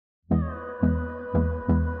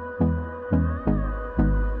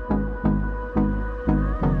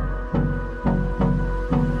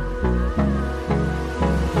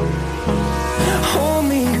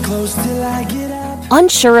close till I get up.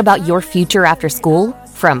 Unsure about your future after school?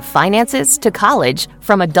 From finances to college,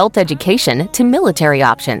 from adult education to military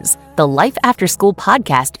options, the Life After School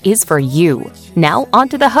podcast is for you. Now, on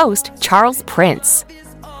to the host, Charles Prince.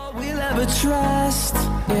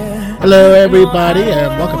 Hello, everybody,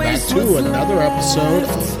 and welcome back to another episode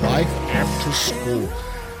of Life After School.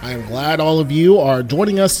 I am glad all of you are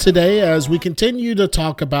joining us today as we continue to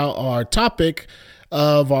talk about our topic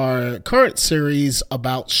of our current series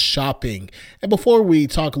about shopping. And before we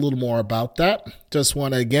talk a little more about that, just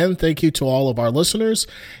want to again thank you to all of our listeners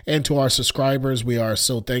and to our subscribers. We are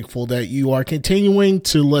so thankful that you are continuing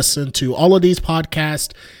to listen to all of these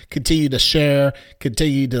podcasts, continue to share,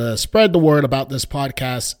 continue to spread the word about this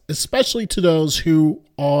podcast, especially to those who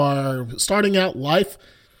are starting out life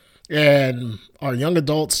and are young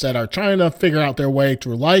adults that are trying to figure out their way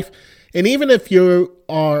through life. And even if you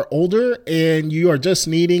are older and you are just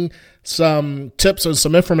needing some tips or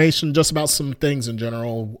some information just about some things in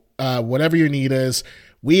general, whatever your need is,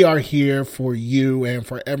 we are here for you and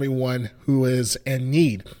for everyone who is in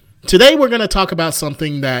need. Today, we're going to talk about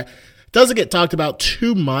something that doesn't get talked about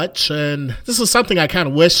too much. And this is something I kind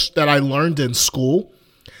of wish that I learned in school.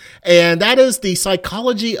 And that is the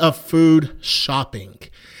psychology of food shopping.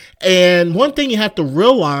 And one thing you have to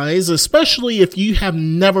realize, especially if you have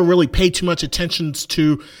never really paid too much attention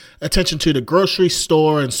to the grocery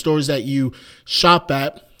store and stores that you shop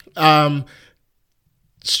at,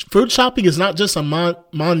 food shopping is not just a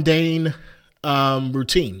mundane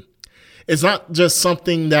routine. It's not just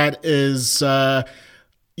something that is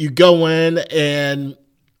you go in and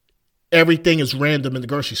everything is random in the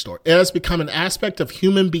grocery store. It has become an aspect of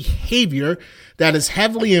human behavior that is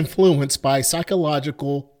heavily influenced by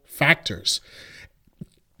psychological factors.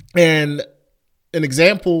 And an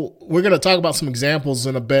example, we're going to talk about some examples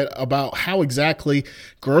in a bit about how exactly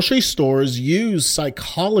grocery stores use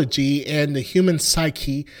psychology and the human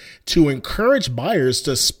psyche to encourage buyers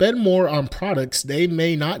to spend more on products they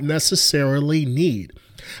may not necessarily need.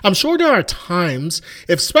 I'm sure there are times,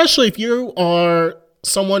 especially if you are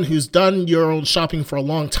someone who's done your own shopping for a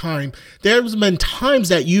long time, there's been times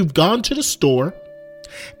that you've gone to the store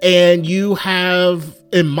and you have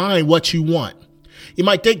in mind what you want. You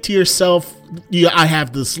might think to yourself, I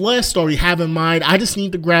have this list, or you have in mind, I just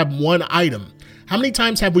need to grab one item. How many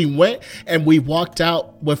times have we went and we walked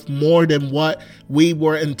out with more than what we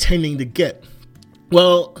were intending to get?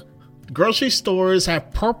 Well, grocery stores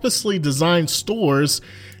have purposely designed stores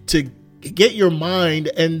to get your mind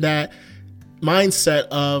in that mindset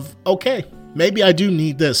of, okay, maybe I do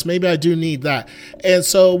need this. Maybe I do need that. And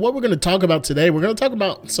so what we're going to talk about today, we're going to talk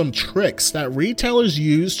about some tricks that retailers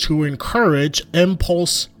use to encourage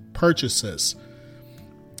impulse purchases.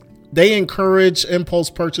 They encourage impulse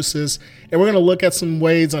purchases, and we're going to look at some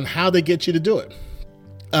ways on how they get you to do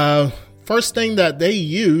it. First thing that they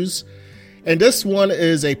use, and this one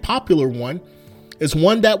is a popular one, is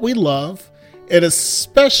one that we love. And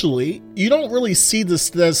especially, you don't really see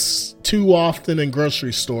this too often in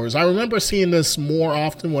grocery stores. I remember seeing this more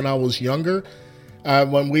often when I was younger,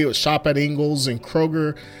 when we would shop at Ingles and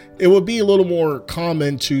Kroger. It would be a little more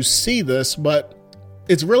common to see this, but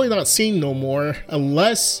it's really not seen no more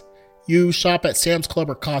unless you shop at Sam's Club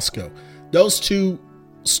or Costco. Those two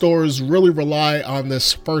stores really rely on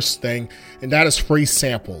this first thing, and that is free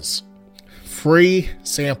samples. Free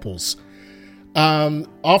samples.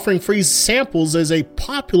 Offering free samples is a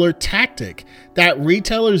popular tactic that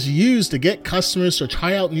retailers use to get customers to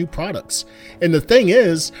try out new products. And the thing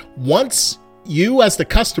is, once you as the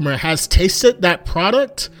customer has tasted that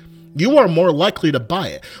product, you are more likely to buy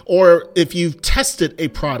it. Or if you've tested a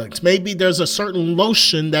product, maybe there's a certain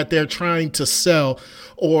lotion that they're trying to sell,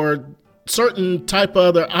 or certain type of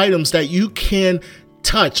other items that you can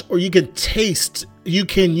touch or you can taste, you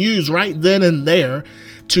can use right then and there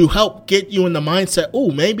to help get you in the mindset, oh,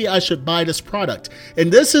 maybe I should buy this product.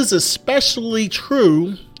 And this is especially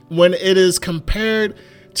true when it is compared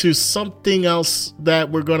to something else that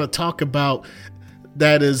we're going to talk about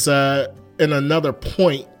that is in another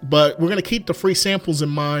point. But we're going to keep the free samples in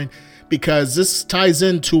mind because this ties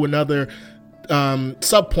into another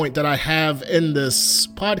sub point that I have in this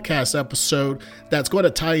podcast episode that's going to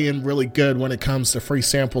tie in really good when it comes to free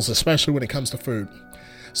samples, especially when it comes to food.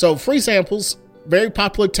 So free samples, very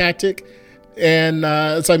popular tactic. And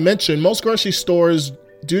as I mentioned, most grocery stores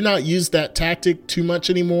do not use that tactic too much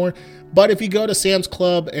anymore. But if you go to Sam's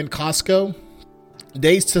Club and Costco,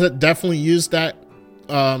 they definitely use that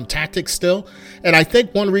tactic still. And I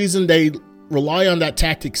think one reason they rely on that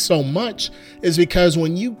tactic so much is because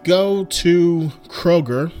when you go to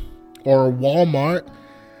Kroger or Walmart,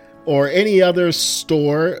 or any other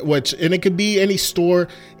store, and it could be any store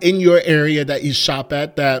in your area that you shop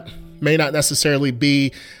at that may not necessarily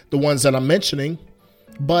be the ones that I'm mentioning,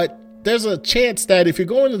 but there's a chance that if you're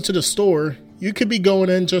going into the store, you could be going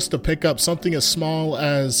in just to pick up something as small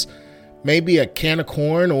as maybe a can of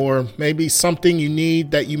corn or maybe something you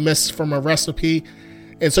need that you missed from a recipe.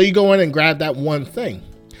 And so you go in and grab that one thing.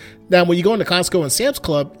 Now, when you go into Costco and Sam's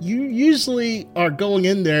Club, you usually are going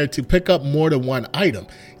in there to pick up more than one item.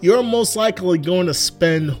 You're most likely going to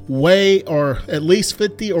spend way or at least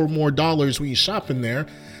 $50 or more when you shop in there.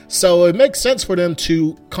 So it makes sense for them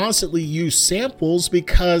to constantly use samples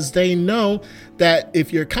because they know that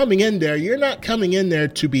if you're coming in there, you're not coming in there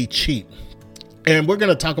to be cheap. And we're going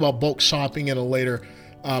to talk about bulk shopping in a later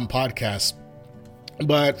podcast.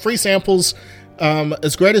 But free samples,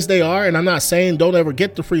 as great as they are, and I'm not saying don't ever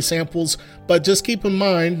get the free samples, but just keep in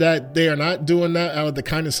mind that they are not doing that out of the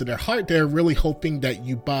kindness of their heart. They're really hoping that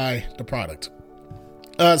you buy the product.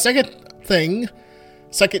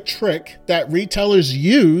 Second trick that retailers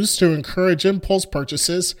use to encourage impulse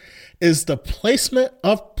purchases is the placement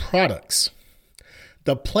of products.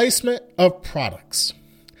 The placement of products.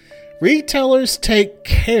 Retailers take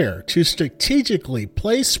care to strategically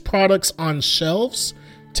place products on shelves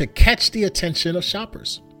to catch the attention of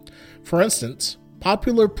shoppers. For instance,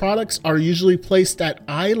 popular products are usually placed at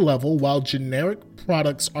eye level while generic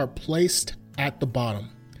products are placed at the bottom.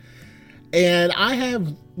 And I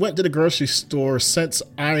have went to the grocery store since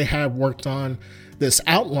I have worked on this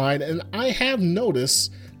outline, and I have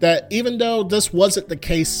noticed that even though this wasn't the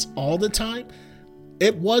case all the time,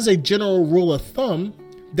 it was a general rule of thumb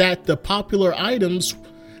that the popular items,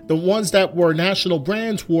 the ones that were national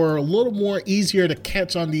brands, were a little more easier to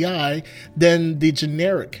catch on the eye than the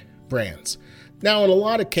generic brands. Now, in a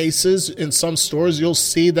lot of cases, in some stores, you'll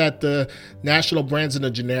see that the national brands and the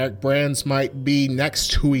generic brands might be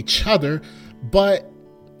next to each other. But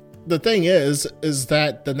the thing is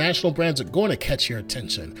that the national brands are going to catch your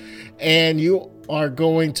attention, and you are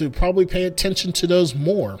going to probably pay attention to those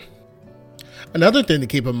more. Another thing to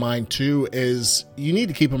keep in mind, too, is you need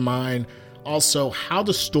to keep in mind also how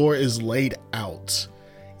the store is laid out.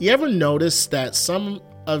 You ever notice that some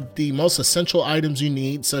of the most essential items you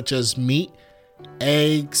need, such as meat,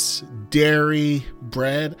 eggs, dairy,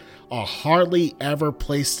 bread, are hardly ever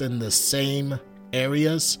placed in the same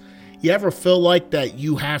areas? You ever feel like that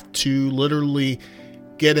you have to literally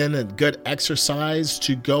get in a good exercise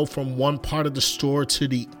to go from one part of the store to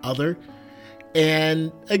the other?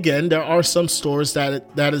 And again, there are some stores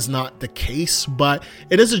that is not the case, but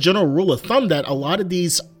it is a general rule of thumb that a lot of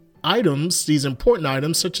these items, these important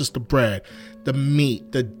items such as the bread, the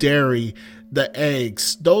meat, the dairy, the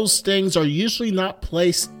eggs, those things are usually not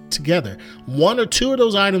placed together. One or two of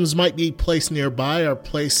those items might be placed nearby or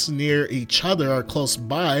placed near each other or close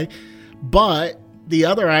by, but the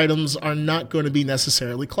other items are not going to be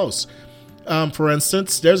necessarily close. For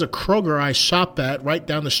instance, there's a Kroger I shop at right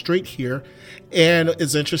down the street here, and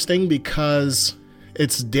it's interesting because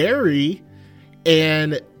its dairy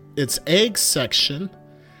and its egg section,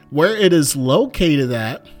 where it is located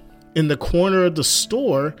at in the corner of the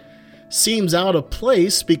store, seems out of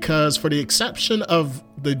place because, for the exception of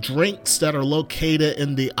the drinks that are located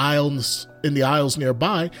in the aisles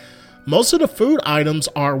nearby, most of the food items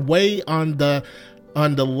are way on the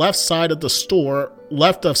left side of the store,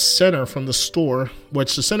 left of center from the store,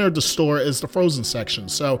 which the center of the store is the frozen section.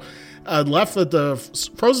 So left of the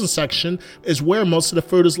frozen section is where most of the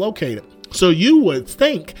food is located. So you would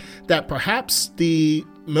think that perhaps the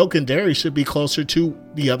milk and dairy should be closer to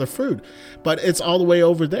the other food, but it's all the way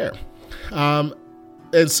over there.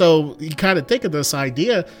 And so you kind of think of this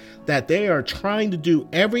idea that they are trying to do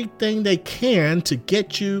everything they can to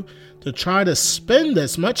get you to try to spend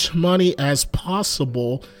as much money as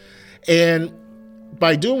possible. And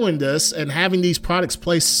by doing this and having these products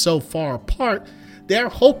placed so far apart, they're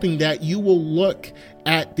hoping that you will look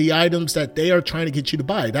at the items that they are trying to get you to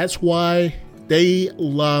buy. That's why they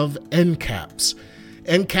love end caps.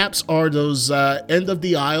 End caps are those end of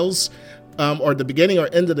the aisles, or the beginning or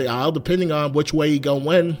end of the aisle, depending on which way you go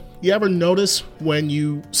in. You ever notice when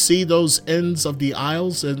you see those ends of the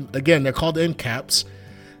aisles, and again, they're called end caps,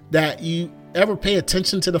 that you ever pay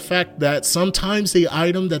attention to the fact that sometimes the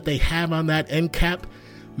item that they have on that end cap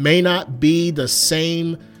may not be the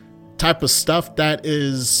same type of stuff that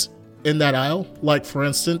is in that aisle? Like, for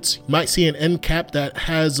instance, you might see an end cap that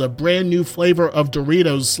has a brand new flavor of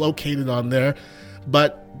Doritos located on there,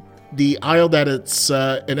 but the aisle that it's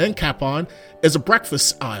an end cap on is a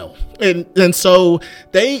breakfast aisle. And so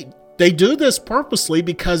they do this purposely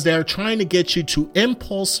because they're trying to get you to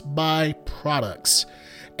impulse buy products.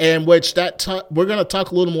 and which we're going to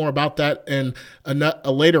talk a little more about that in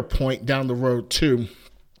a later point down the road too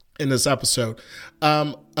in this episode.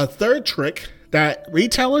 A third trick that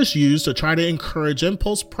retailers use to try to encourage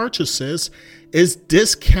impulse purchases is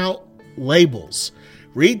discount labels.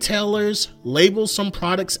 Retailers label some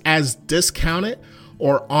products as discounted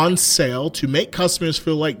or on sale to make customers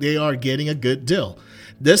feel like they are getting a good deal.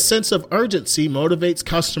 This sense of urgency motivates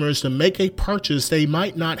customers to make a purchase they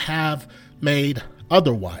might not have made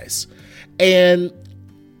otherwise. And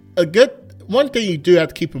one thing you do have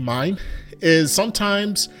to keep in mind is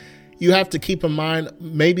sometimes you have to keep in mind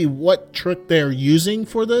maybe what trick they're using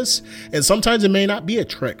for this, and sometimes it may not be a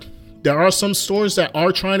trick. There are some stores that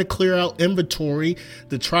are trying to clear out inventory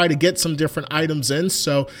to try to get some different items in.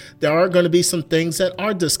 So there are going to be some things that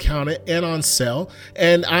are discounted and on sale.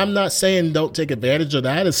 And I'm not saying don't take advantage of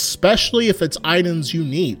that, especially if it's items you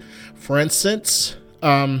need. For instance,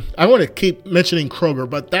 I want to keep mentioning Kroger,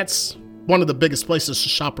 but that's one of the biggest places to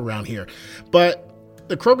shop around here. But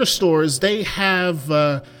the Kroger stores, they have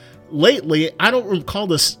lately, I don't recall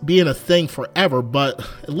this being a thing forever, but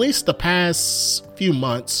at least the past few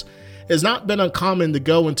months, it's not been uncommon to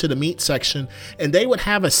go into the meat section, and they would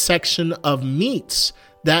have a section of meats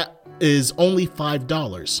that is only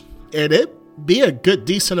 $5. And it'd be a good,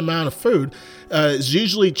 decent amount of food. It's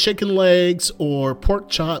usually chicken legs or pork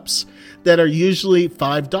chops that are usually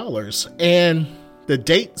 $5. And the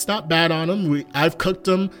date's not bad on them. I've cooked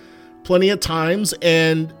them plenty of times,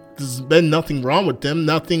 and there's been nothing wrong with them,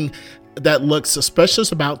 nothing that looks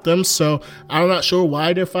suspicious about them. So I'm not sure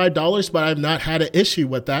why they're $5, but I've not had an issue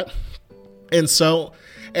with that.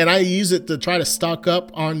 And I use it to try to stock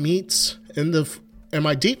up on meats in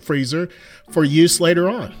my deep freezer for use later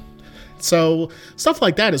on. So stuff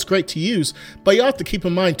like that is great to use, but you have to keep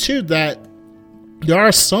in mind too that there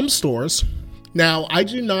are some stores. Now, I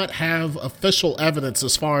do not have official evidence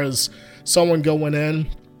as far as someone going in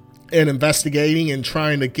and investigating and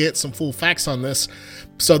trying to get some full facts on this.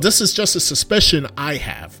 So this is just a suspicion I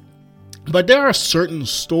have. But there are certain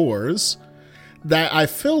stores that I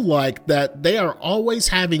feel like that they are always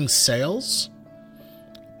having sales,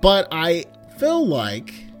 but I feel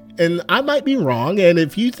like, and I might be wrong, and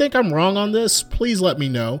if you think I'm wrong on this, please let me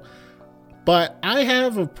know, but I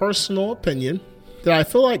have a personal opinion that I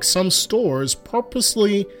feel like some stores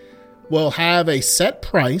purposely will have a set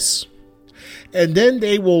price, and then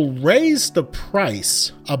they will raise the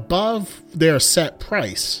price above their set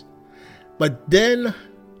price, but then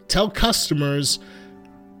tell customers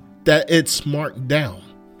that it's marked down.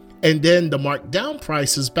 And then the marked down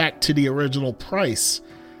price is back to the original price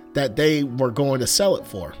that they were going to sell it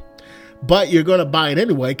for. But you're going to buy it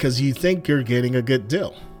anyway because you think you're getting a good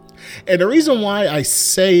deal. And the reason why I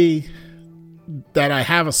say that I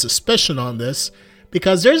have a suspicion on this,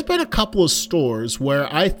 because there's been a couple of stores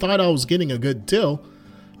where I thought I was getting a good deal,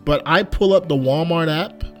 but I pull up the Walmart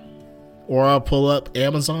app or I'll pull up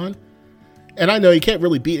Amazon. And I know you can't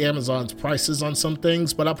really beat Amazon's prices on some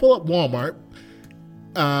things, but I pull up Walmart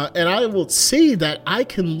and I will see that I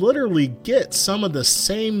can literally get some of the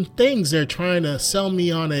same things they're trying to sell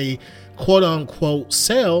me on a quote unquote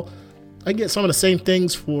sale. I get some of the same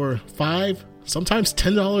things for $5, sometimes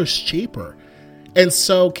 $10 cheaper. And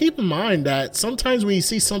so keep in mind that sometimes when you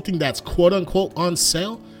see something that's quote unquote on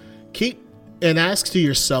sale, keep and ask to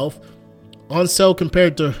yourself, on sale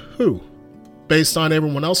compared to who? Based on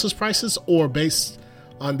everyone else's prices or based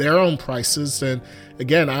on their own prices? And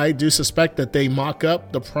again, I do suspect that they mock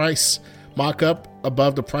up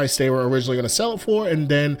above the price they were originally going to sell it for, and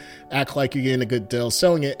then act like you're getting a good deal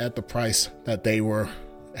selling it at the price that they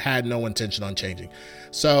had no intention on changing.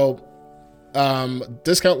 So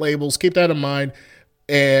discount labels, keep that in mind.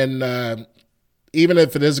 And even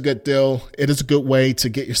if it is a good deal, it is a good way to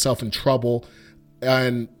get yourself in trouble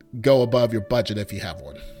and go above your budget if you have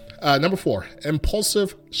one. Number 4,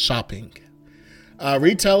 impulsive shopping.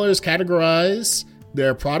 Retailers categorize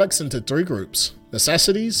their products into 3 groups: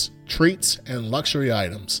 necessities, treats, and luxury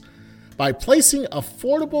items. By placing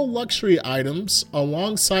affordable luxury items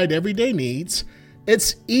alongside everyday needs,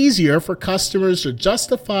 it's easier for customers to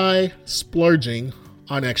justify splurging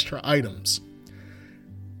on extra items.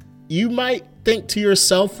 You might think to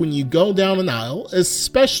yourself when you go down an aisle,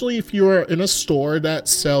 especially if you're in a store that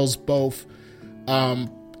sells both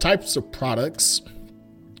types of products.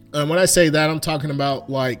 And when I say that, I'm talking about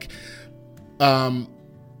like not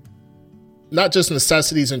just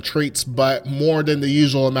necessities and treats, but more than the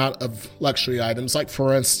usual amount of luxury items. Like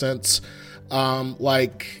for instance,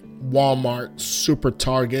 like Walmart, Super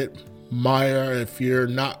Target, Meijer. If you're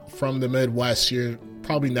not from the Midwest, you're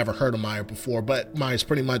probably never heard of Meijer before, but Meijer's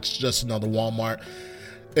pretty much just another Walmart.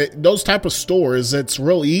 those type of stores, it's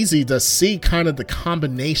real easy to see kind of the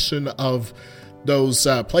combination of those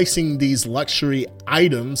placing these luxury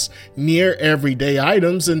items near everyday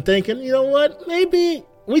items and thinking, you know what, maybe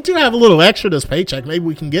we do have a little extra this paycheck, maybe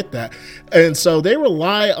we can get that. And so they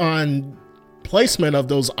rely on placement of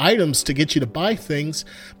those items to get you to buy things.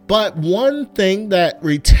 But one thing that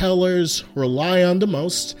retailers rely on the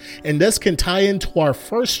most, and this can tie into our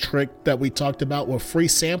first trick that we talked about with free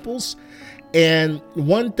samples, and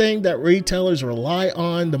one thing that retailers rely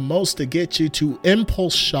on the most to get you to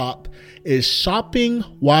impulse shop is shopping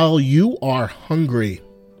while you are hungry.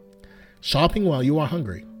 Shopping while you are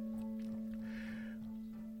hungry.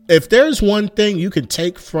 If there's one thing you can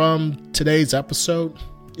take from today's episode,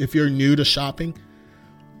 if you're new to shopping,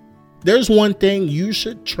 there's one thing you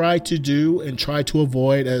should try to do and try to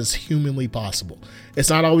avoid as humanly possible. It's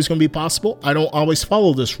not always going to be possible. I don't always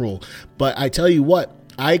follow this rule, but I tell you what,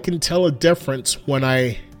 I can tell a difference when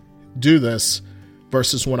I do this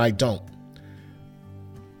versus when I don't.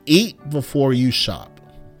 Eat before you shop.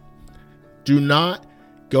 Do not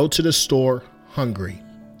go to the store hungry.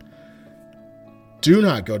 Do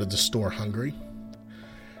not go to the store hungry.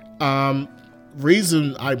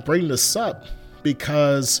 Reason I bring this up,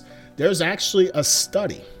 because there's actually a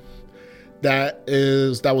study that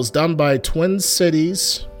was done by Twin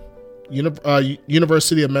Cities,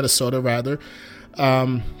 University of Minnesota, rather.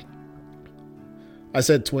 I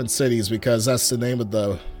said Twin Cities because that's the name of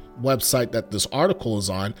the website that this article is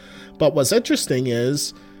on. But what's interesting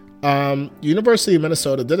is University of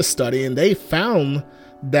Minnesota did a study, and they found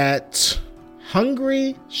that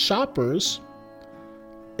hungry shoppers,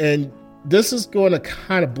 and this is going to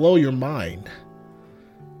kind of blow your mind.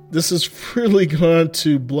 This is really going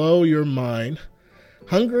to blow your mind.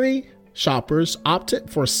 Hungry shoppers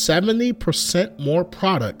opted for 70% more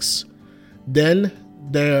products than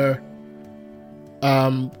their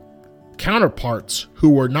counterparts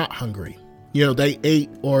who were not hungry. You know, they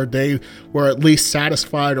ate, or they were at least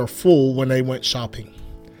satisfied or full when they went shopping.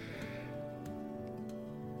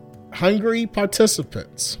 Hungry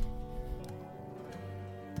participants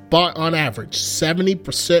bought on average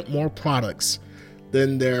 70% more products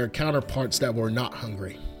than their counterparts that were not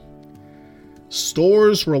hungry.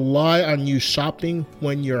 Stores rely on you shopping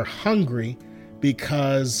when you're hungry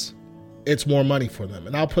because it's more money for them.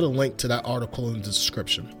 And I'll put a link to that article in the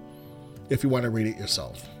description if you want to read it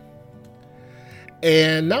yourself.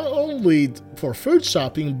 And not only for food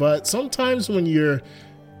shopping, but sometimes when your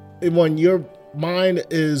mind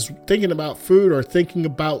is thinking about food or thinking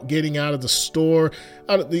about getting out of the store,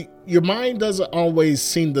 your mind doesn't always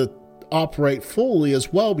seem to operate fully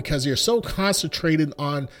as well, because you're so concentrated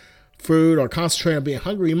on food or concentrated on being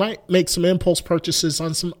hungry. You might make some impulse purchases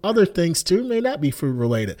on some other things too, may not be food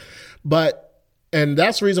related. And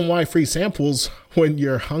that's the reason why free samples when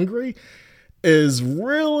you're hungry is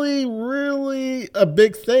really, really a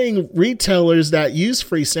big thing retailers that use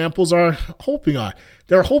free samples are hoping on.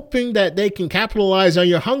 They're hoping that they can capitalize on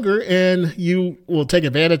your hunger and you will take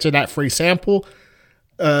advantage of that free sample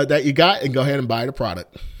that you got and go ahead and buy the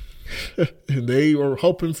product. They were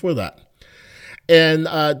hoping for that. And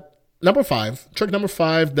trick number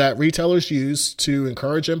 5 that retailers use to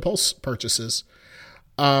encourage impulse purchases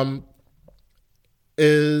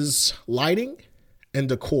is lighting and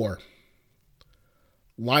decor.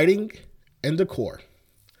 Lighting and decor.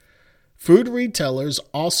 Food retailers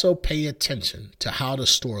also pay attention to how the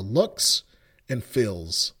store looks and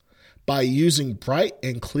feels. By using bright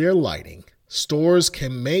and clear lighting, stores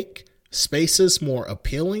can make spaces more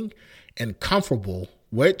appealing and comfortable,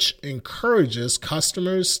 which encourages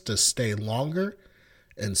customers to stay longer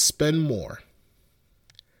and spend more.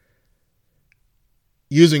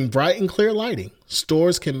 Using bright and clear lighting,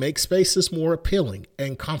 stores can make spaces more appealing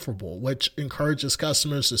and comfortable, which encourages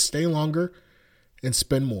customers to stay longer and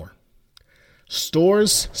spend more.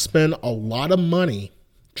 Stores spend a lot of money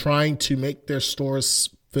trying to make their stores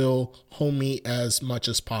feel homey as much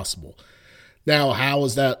as possible. Now, how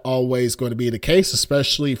is that always going to be the case,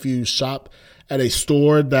 especially if you shop at a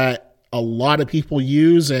store that a lot of people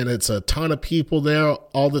use and it's a ton of people there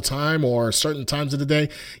all the time or certain times of the day?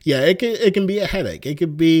 Yeah, it can be a headache. It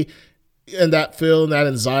could be in that feeling, that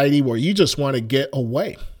anxiety where you just want to get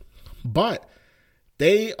away. But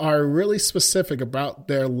they are really specific about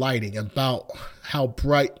their lighting, about how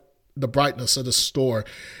bright the brightness of the store,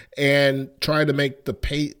 and trying to make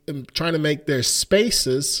their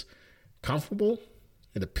spaces comfortable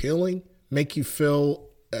and appealing, make you feel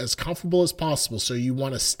as comfortable as possible. So you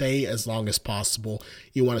want to stay as long as possible.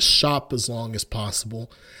 You want to shop as long as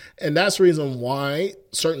possible. And that's the reason why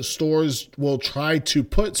certain stores will try to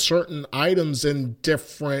put certain items in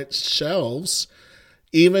different shelves,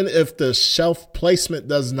 even if the shelf placement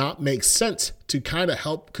does not make sense, to kind of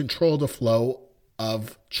help control the flow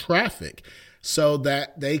of traffic so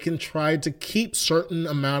that they can try to keep certain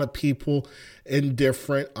amount of people in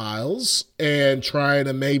different aisles and try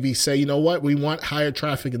to maybe say, you know what, we want higher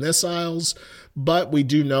traffic in this aisles, but we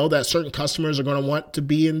do know that certain customers are going to want to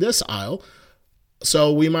be in this aisle.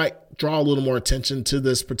 So we might draw a little more attention to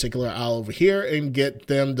this particular aisle over here and get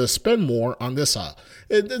them to spend more on this aisle.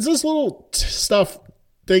 It's just little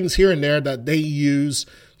things here and there that they use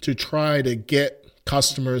to try to get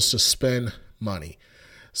customers to spend money.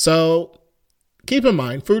 So keep in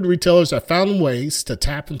mind, food retailers have found ways to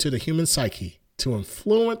tap into the human psyche to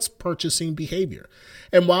influence purchasing behavior.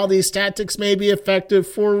 And while these tactics may be effective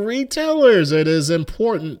for retailers, it is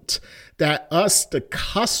important that us, the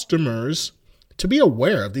customers, to be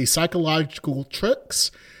aware of these psychological tricks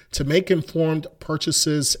to make informed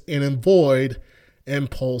purchases and avoid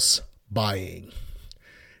impulse buying.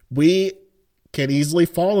 We can easily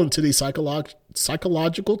fall into these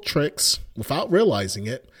psychological tricks without realizing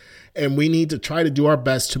it, and we need to try to do our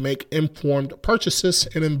best to make informed purchases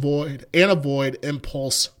and avoid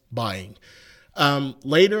impulse buying.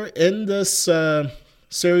 Later in this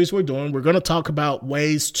series we're going to talk about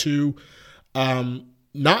ways to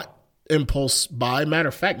not impulse buy. Matter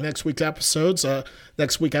of fact, next week's episode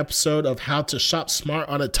of How to Shop Smart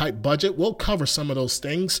on a Tight Budget, we'll cover some of those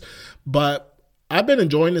things. But I've been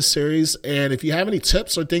enjoying this series, and if you have any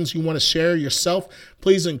tips or things you want to share yourself,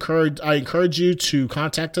 I encourage you to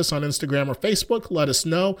contact us on Instagram or Facebook. Let us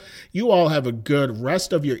know. You all have a good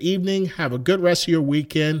rest of your evening. Have a good rest of your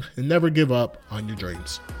weekend, and never give up on your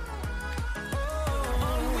dreams.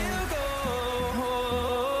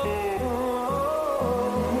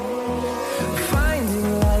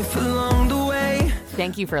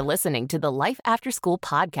 Thank you for listening to the Life After School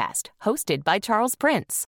podcast, hosted by Charles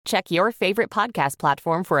Prince. Check your favorite podcast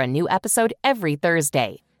platform for a new episode every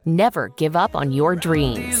Thursday. Never give up on your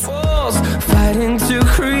dreams. Fighting to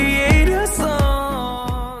create